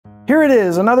Here it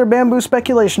is, another Bambu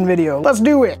speculation video. Let's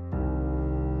do it!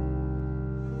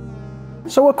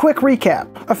 So a quick recap.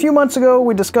 A few months ago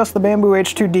we discussed the Bambu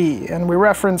H2D, and we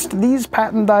referenced these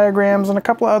patent diagrams and a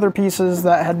couple of other pieces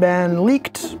that had been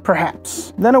leaked,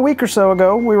 perhaps. Then a week or so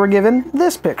ago we were given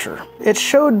this picture. It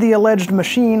showed the alleged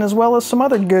machine as well as some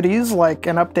other goodies like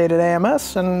an updated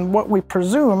AMS and what we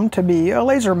presume to be a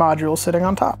laser module sitting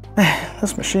on top.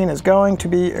 This machine is going to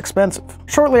be expensive.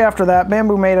 Shortly after that,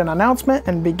 Bambu made an announcement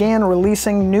and began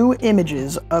releasing new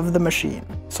images of the machine.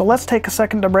 So let's take a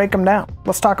second to break them down.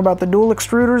 Let's talk about the dual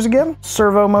extruders again,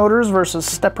 Servo Motors versus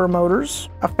Stepper Motors,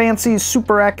 a fancy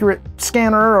super accurate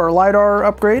scanner or LiDAR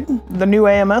upgrade, the new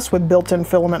AMS with built-in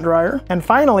filament dryer, and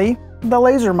finally, the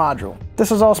laser module.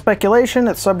 This is all speculation,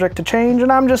 it's subject to change,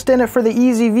 and I'm just in it for the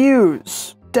easy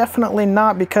views. Definitely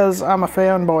not because I'm a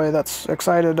fanboy that's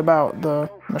excited about the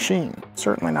machine.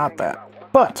 Certainly not that.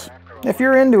 But if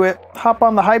you're into it, hop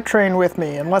on the hype train with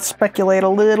me and let's speculate a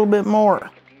little bit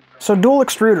more. So dual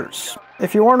extruders.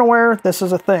 If you weren't aware, this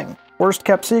is a thing. Worst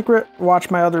kept secret, watch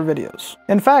my other videos.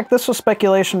 In fact, this was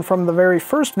speculation from the very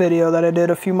first video that I did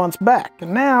a few months back,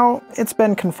 and now it's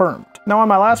been confirmed. Now on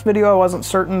my last video I wasn't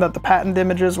certain that the patent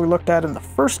images we looked at in the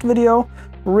first video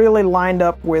really lined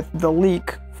up with the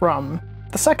leak from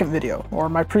the second video, or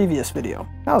my previous video.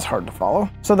 That was hard to follow.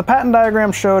 So the patent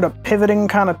diagram showed a pivoting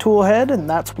kind of tool head, and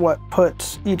that's what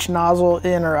puts each nozzle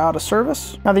in or out of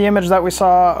service. Now the image that we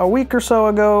saw a week or so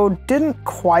ago didn't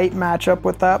quite match up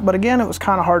with that, but again, it was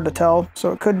kind of hard to tell,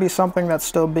 so it could be something that's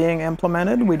still being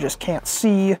implemented. We just can't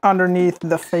see underneath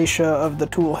the fascia of the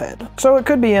tool head. So it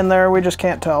could be in there, we just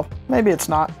can't tell. Maybe it's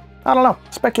not. I don't know.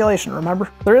 Speculation,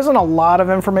 remember? There isn't a lot of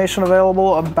information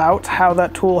available about how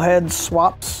that tool head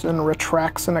swaps and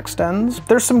retracts and extends.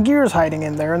 There's some gears hiding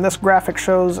in there, and this graphic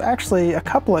shows actually a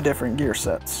couple of different gear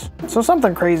sets. So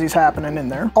something crazy's happening in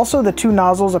there. Also, the two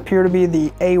nozzles appear to be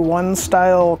the A1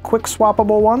 style quick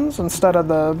swappable ones instead of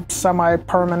the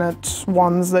semi-permanent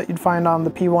ones that you'd find on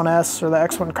the P1S or the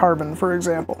X1 Carbon, for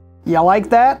example. You like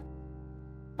that?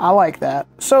 I like that.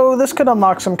 So this could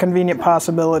unlock some convenient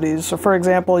possibilities. So for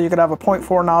example, you could have a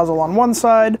 0.4 nozzle on one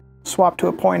side, swap to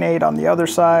a 0.8 on the other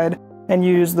side, and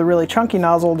use the really chunky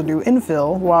nozzle to do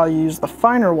infill while you use the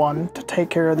finer one to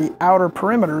take care of the outer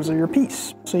perimeters of your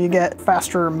piece. So you get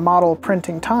faster model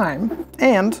printing time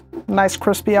and nice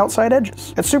crispy outside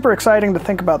edges. It's super exciting to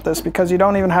think about this because you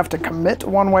don't even have to commit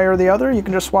one way or the other. You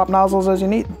can just swap nozzles as you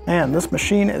need. And this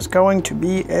machine is going to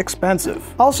be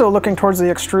expensive. Also, looking towards the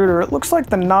extruder, it looks like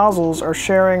the nozzles are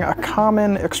sharing a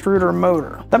common extruder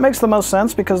motor. That makes the most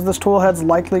sense because this tool head's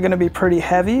likely going to be pretty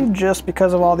heavy just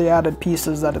because of all the added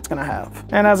pieces that it's going to have.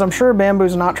 And as I'm sure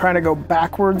Bambu's not trying to go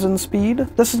backwards in speed,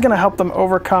 this is going to help them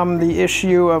overcome the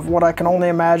issue of what I can only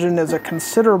imagine is a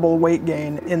considerable weight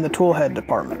gain in the tool head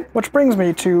department. Which brings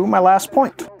me to my last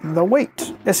point, the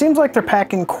weight. It seems like they're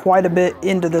packing quite a bit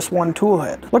into this one tool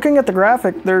head. Looking at the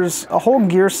graphic, there's a whole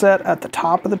gear set at the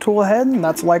top of the tool head, and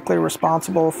that's likely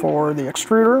responsible for the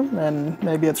extruder, and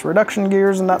maybe it's reduction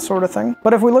gears and that sort of thing.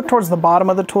 But if we look towards the bottom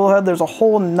of the tool head, there's a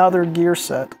whole nother gear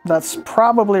set that's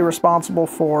probably responsible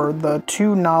for the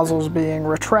two nozzles being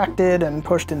retracted and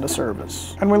pushed into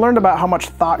service. And we learned about how much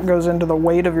thought goes into the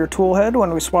weight of your tool head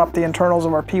when we swapped the internals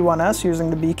of our P1S using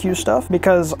the BIQU stuff,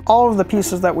 because all of the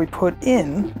pieces that we put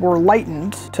in were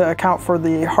lightened to account for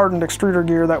the hardened extruder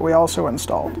gear that we also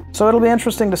installed. So it'll be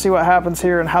interesting to see what happens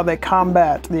here and how they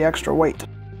combat the extra weight.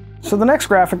 So the next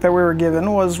graphic that we were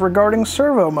given was regarding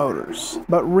servo motors,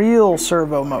 but real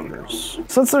servo motors.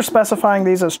 Since they're specifying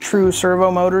these as true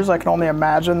servo motors, I can only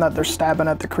imagine that they're stabbing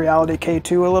at the Creality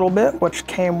K2 a little bit, which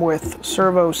came with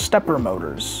servo stepper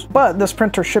motors. But this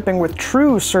printer shipping with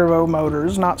true servo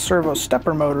motors, not servo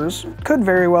stepper motors, could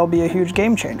very well be a huge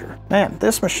game changer. Man,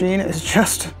 this machine is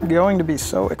just going to be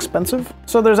so expensive.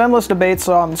 So there's endless debates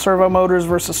on servo motors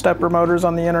versus stepper motors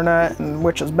on the internet, and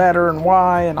which is better and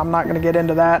why, and I'm not going to get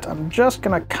into that. I'm just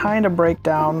gonna kind of break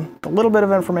down a little bit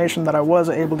of information that I was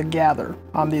able to gather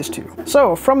on these two.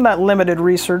 So from that limited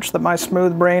research that my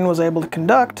smooth brain was able to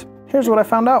conduct, here's what I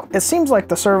found out. It seems like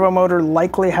the servo motor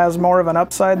likely has more of an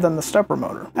upside than the stepper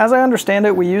motor. As I understand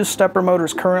it, we use stepper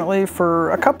motors currently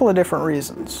for a couple of different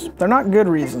reasons. They're not good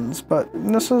reasons, but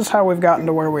this is how we've gotten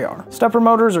to where we are. Stepper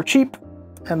motors are cheap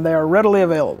and they are readily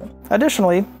available.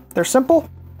 Additionally, they're simple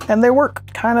and they work.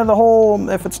 Kind of the whole,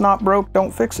 if it's not broke,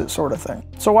 don't fix it sort of thing.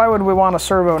 So why would we want a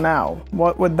servo now?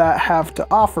 What would that have to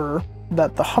offer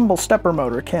that the humble stepper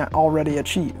motor can't already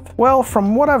achieve? Well,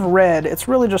 from what I've read, it's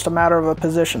really just a matter of a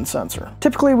position sensor.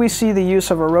 Typically, we see the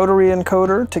use of a rotary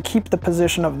encoder to keep the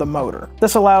position of the motor.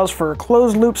 This allows for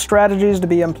closed-loop strategies to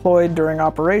be employed during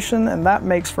operation, and that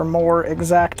makes for more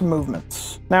exact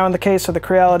movements. Now in the case of the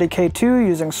Creality K2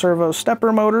 using Servo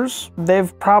stepper motors,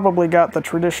 they've probably got the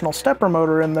traditional stepper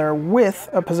motor in there with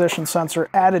a position sensor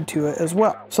added to it as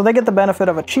well. So they get the benefit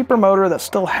of a cheaper motor that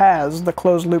still has the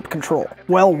closed loop control.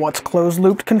 Well, what's closed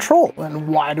loop control and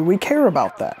why do we care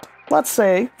about that? Let's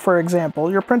say, for example,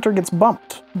 your printer gets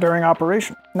bumped during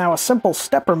operation. Now a simple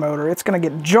stepper motor, it's going to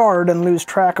get jarred and lose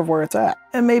track of where it's at.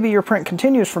 And maybe your print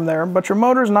continues from there, but your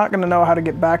motor's not going to know how to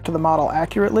get back to the model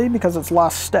accurately because it's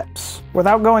lost steps.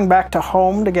 Without going back to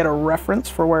home to get a reference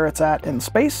for where it's at in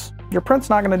space, your print's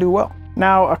not going to do well.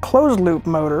 Now a closed loop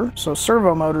motor, so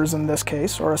servo motors in this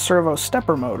case, or a servo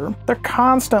stepper motor, they're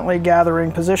constantly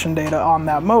gathering position data on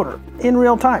that motor in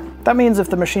real time. That means if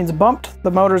the machine's bumped, the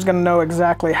motor's going to know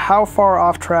exactly how far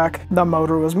off track the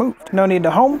motor was moved. No need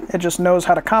to home, it just knows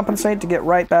how to compensate to get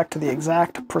right back to the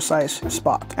exact precise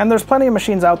spot. And there's plenty of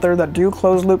machines out there that do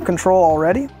closed loop control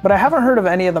already, but I haven't heard of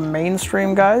any of the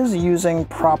mainstream guys using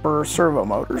proper servo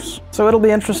motors. So it'll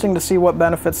be interesting to see what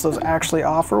benefits those actually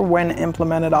offer when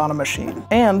implemented on a machine.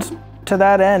 And to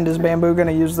that end, is Bambu going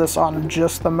to use this on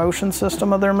just the motion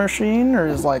system of their machine, or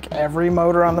is like every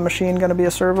motor on the machine going to be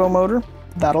a servo motor?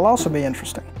 That'll also be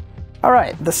interesting.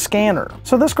 Alright, the scanner.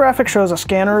 So this graphic shows a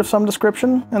scanner of some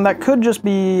description, and that could just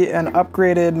be an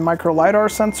upgraded micro LiDAR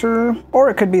sensor, or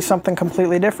it could be something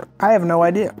completely different. I have no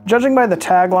idea. Judging by the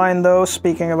tagline though,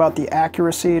 speaking about the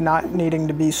accuracy not needing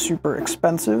to be super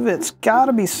expensive, it's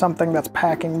gotta be something that's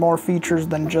packing more features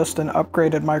than just an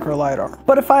upgraded micro LiDAR.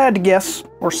 But if I had to guess,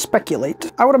 or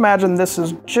speculate, I would imagine this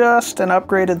is just an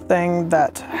upgraded thing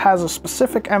that has a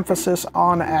specific emphasis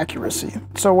on accuracy.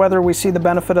 So whether we see the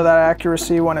benefit of that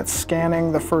accuracy when it's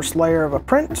scanning the first layer of a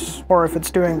print, or if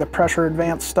it's doing the pressure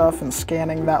advanced stuff and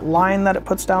scanning that line that it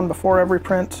puts down before every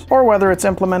print, or whether it's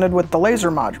implemented with the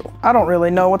laser module. I don't really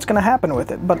know what's going to happen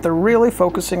with it, but they're really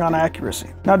focusing on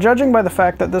accuracy. Now, judging by the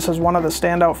fact that this is one of the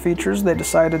standout features they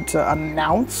decided to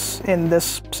announce in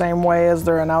this same way as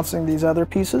they're announcing these other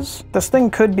pieces, this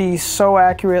thing could be so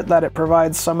accurate that it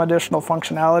provides some additional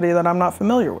functionality that I'm not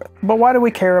familiar with. But why do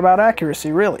we care about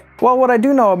accuracy, really? Well, what I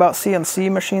do know about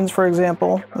CNC machines, for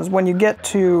example, is when you get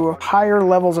to higher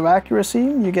levels of accuracy,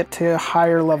 you get to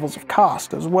higher levels of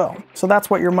cost as well. So that's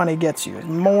what your money gets you,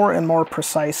 more and more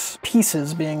precise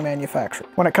pieces being manufactured.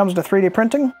 When it comes to 3D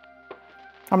printing,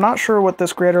 I'm not sure what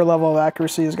this greater level of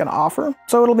accuracy is going to offer,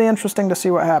 so it'll be interesting to see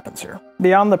what happens here.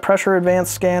 Beyond the pressure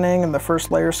advanced scanning and the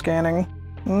first layer scanning,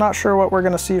 I'm not sure what we're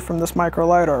going to see from this micro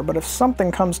LiDAR, but if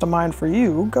something comes to mind for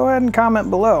you, go ahead and comment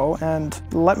below and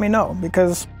let me know,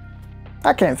 because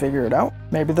I can't figure it out.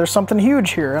 Maybe there's something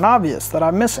huge here and obvious that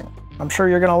I'm missing. I'm sure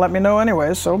you're going to let me know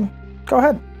anyway, so go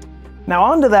ahead. Now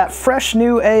onto that fresh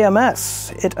new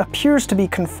AMS. It appears to be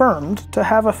confirmed to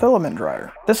have a filament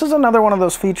dryer. This is another one of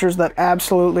those features that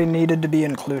absolutely needed to be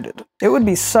included. It would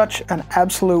be such an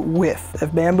absolute whiff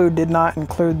if Bambu did not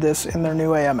include this in their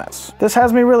new AMS. This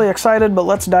has me really excited, but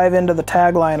let's dive into the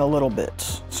tagline a little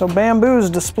bit. So Bambu's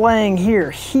displaying here,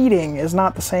 heating is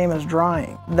not the same as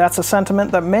drying. That's a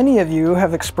sentiment that many of you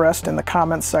have expressed in the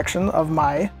comments section of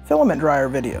my filament dryer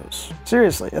videos.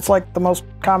 Seriously, it's like the most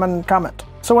common comment.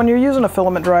 So when you're using a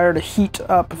filament dryer to heat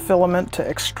up filament to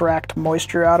extract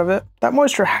moisture out of it, that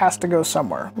moisture has to go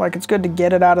somewhere. Like, it's good to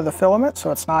get it out of the filament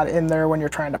so it's not in there when you're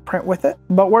trying to print with it.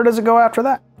 But where does it go after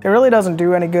that? It really doesn't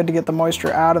do any good to get the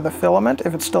moisture out of the filament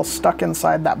if it's still stuck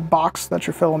inside that box that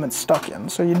your filament's stuck in.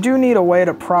 So you do need a way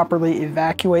to properly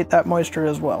evacuate that moisture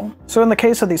as well. So in the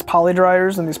case of these poly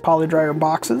dryers and these poly dryer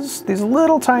boxes, these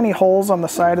little tiny holes on the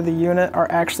side of the unit are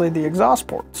actually the exhaust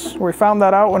ports. We found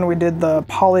that out when we did the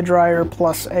poly dryer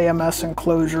plus AMS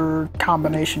enclosure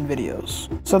combination videos.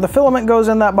 So the filament goes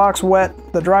in that box wet,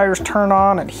 the dryers turn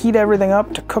on and heat everything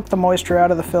up to cook the moisture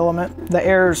out of the filament. The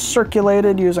air is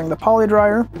circulated using the poly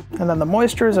dryer, and then the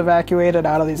moisture is evacuated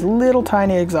out of these little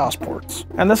tiny exhaust ports.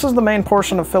 And this is the main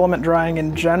portion of filament drying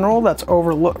in general that's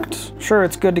overlooked. Sure,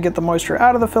 it's good to get the moisture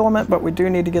out of the filament, but we do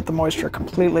need to get the moisture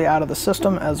completely out of the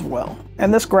system as well.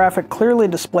 And this graphic clearly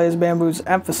displays Bambu's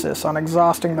emphasis on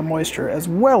exhausting the moisture as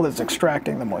well as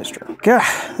extracting the moisture. Gah,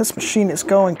 this machine is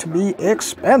going to be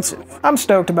expensive. I'm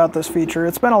stoked about this feature.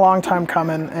 It's been a long time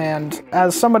coming, and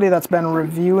as somebody that's been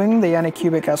reviewing the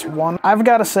Anycubic S1, I've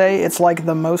got to say it's like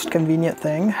the most convenient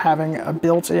thing having a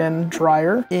built-in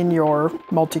dryer in your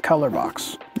multicolor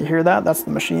box. You hear that? That's the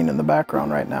machine in the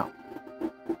background right now.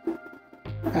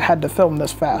 I had to film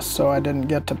this fast, so I didn't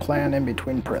get to plan in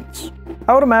between prints.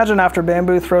 I would imagine after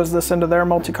Bambu throws this into their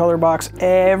multicolor box,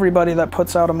 everybody that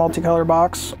puts out a multicolor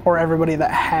box, or everybody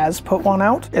that has put one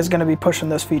out, is going to be pushing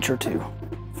this feature too.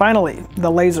 Finally, the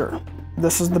laser.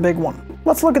 This is the big one.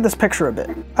 Let's look at this picture a bit.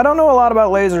 I don't know a lot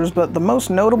about lasers, but the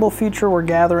most notable feature we're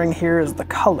gathering here is the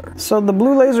color. So the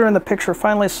blue laser in the picture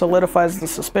finally solidifies the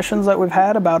suspicions that we've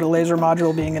had about a laser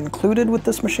module being included with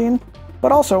this machine,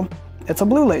 but also, it's a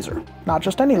blue laser, not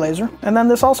just any laser. And then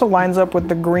this also lines up with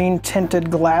the green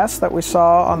tinted glass that we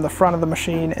saw on the front of the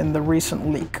machine in the recent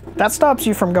leak. That stops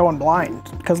you from going blind,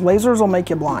 because lasers will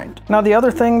make you blind. Now the other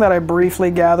thing that I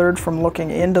briefly gathered from looking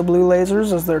into blue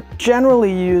lasers is they're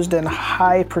generally used in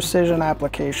high precision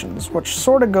applications, which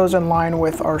sort of goes in line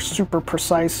with our super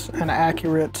precise and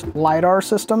accurate LiDAR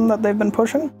system that they've been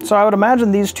pushing. So I would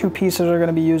imagine these two pieces are going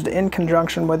to be used in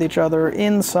conjunction with each other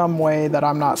in some way that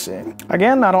I'm not seeing.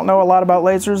 Again, I don't know a lot about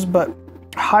lasers, but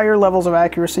higher levels of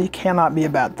accuracy cannot be a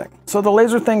bad thing. So the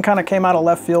laser thing kind of came out of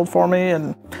left field for me,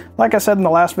 and like I said in the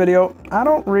last video, I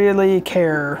don't really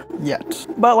care yet.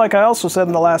 But like I also said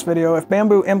in the last video, if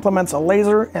Bambu implements a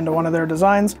laser into one of their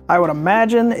designs, I would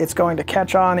imagine it's going to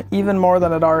catch on even more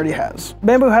than it already has.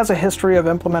 Bambu has a history of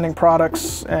implementing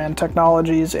products and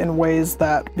technologies in ways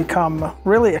that become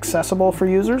really accessible for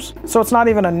users. So it's not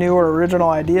even a new or original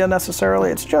idea necessarily,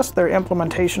 it's just their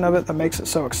implementation of it that makes it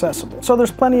so accessible. So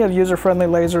there's plenty of user-friendly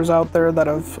lasers out there that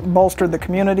have bolstered the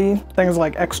community. Things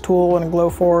like Xtool and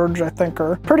Glowforge, I think,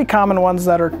 are pretty common ones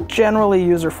that are generally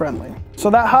user-friendly.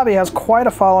 So that hobby has quite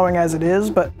a following as it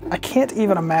is, but I can't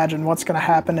even imagine what's going to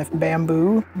happen if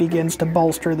Bambu begins to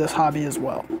bolster this hobby as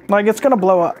well. Like, it's going to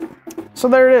blow up. So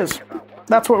there it is.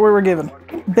 That's what we were given.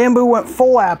 Bambu went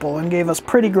full Apple and gave us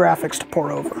pretty graphics to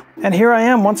pour over. And here I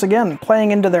am once again,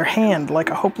 playing into their hand like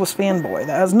a hopeless fanboy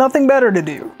that has nothing better to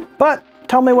do. But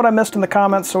tell me what I missed in the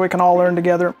comments so we can all learn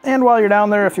together. And while you're down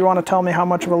there, if you want to tell me how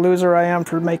much of a loser I am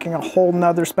for making a whole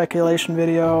nother speculation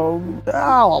video,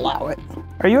 I'll allow it.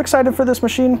 Are you excited for this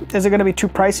machine? Is it going to be too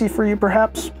pricey for you,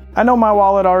 perhaps? I know my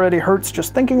wallet already hurts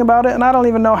just thinking about it, and I don't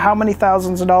even know how many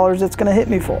thousands of dollars it's going to hit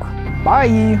me for.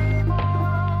 Bye!